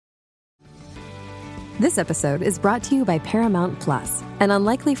This episode is brought to you by Paramount Plus. An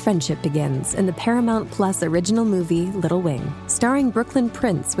unlikely friendship begins in the Paramount Plus original movie Little Wing, starring Brooklyn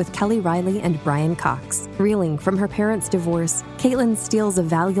Prince with Kelly Riley and Brian Cox. Reeling from her parents' divorce, Caitlin steals a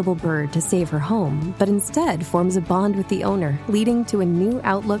valuable bird to save her home, but instead forms a bond with the owner, leading to a new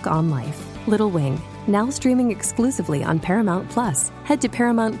outlook on life. Little Wing, now streaming exclusively on Paramount Plus. Head to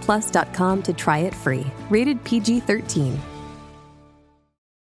ParamountPlus.com to try it free. Rated PG-13.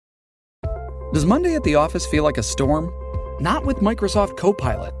 Does Monday at the office feel like a storm? Not with Microsoft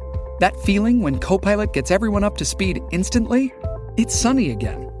Copilot. That feeling when Copilot gets everyone up to speed instantly? It's sunny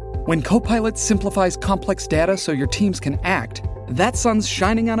again. When Copilot simplifies complex data so your teams can act, that sun's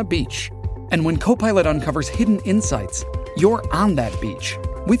shining on a beach. And when Copilot uncovers hidden insights, you're on that beach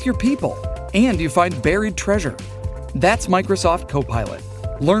with your people, and you find buried treasure. That's Microsoft Copilot.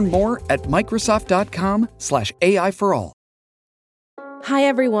 Learn more at Microsoft.com/AI for all. Hi,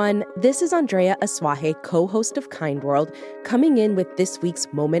 everyone. This is Andrea Asuaje, co-host of Kind World, coming in with this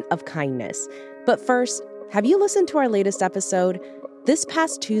week's Moment of Kindness. But first, have you listened to our latest episode? This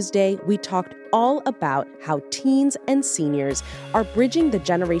past Tuesday, we talked all about how teens and seniors are bridging the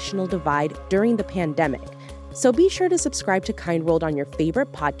generational divide during the pandemic. So be sure to subscribe to Kind World on your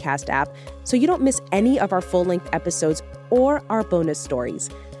favorite podcast app so you don't miss any of our full-length episodes or our bonus stories,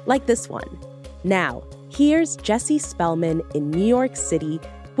 like this one. Now, here's Jessie Spellman in New York City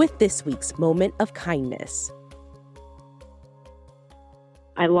with this week's Moment of Kindness.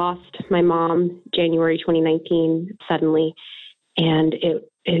 I lost my mom January 2019 suddenly, and it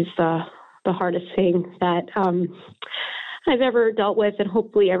is the hardest thing that I've ever dealt with and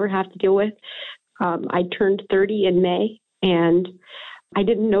hopefully ever have to deal with. I turned 30 in May, and I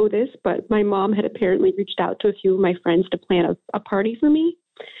didn't know this, but my mom had apparently reached out to a few of my friends to plan a party for me.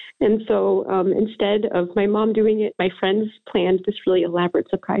 And so instead of my mom doing it, my friends planned this really elaborate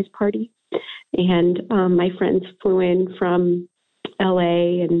surprise party. And my friends flew in from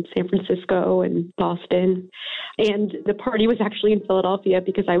LA and San Francisco and Boston. And the party was actually in Philadelphia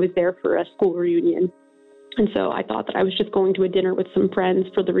because I was there for a school reunion. And so I thought that I was just going to a dinner with some friends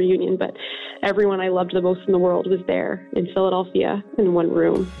for the reunion, but everyone I loved the most in the world was there in Philadelphia in one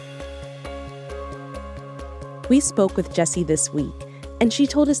room. We spoke with Jessie this week, and she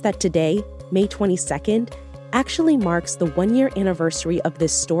told us that today, May 22nd, actually marks the one-year anniversary of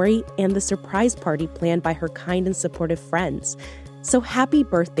this story and the surprise party planned by her kind and supportive friends. So happy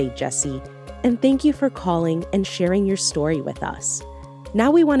birthday, Jessie, and thank you for calling and sharing your story with us.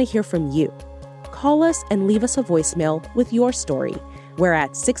 Now we want to hear from you. Call us and leave us a voicemail with your story. We're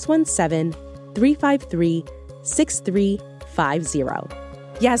at 617-353-6350.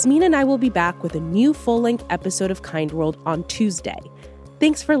 Yasmin and I will be back with a new full-length episode of Kind World on Tuesday.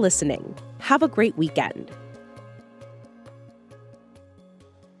 Thanks for listening. Have a great weekend.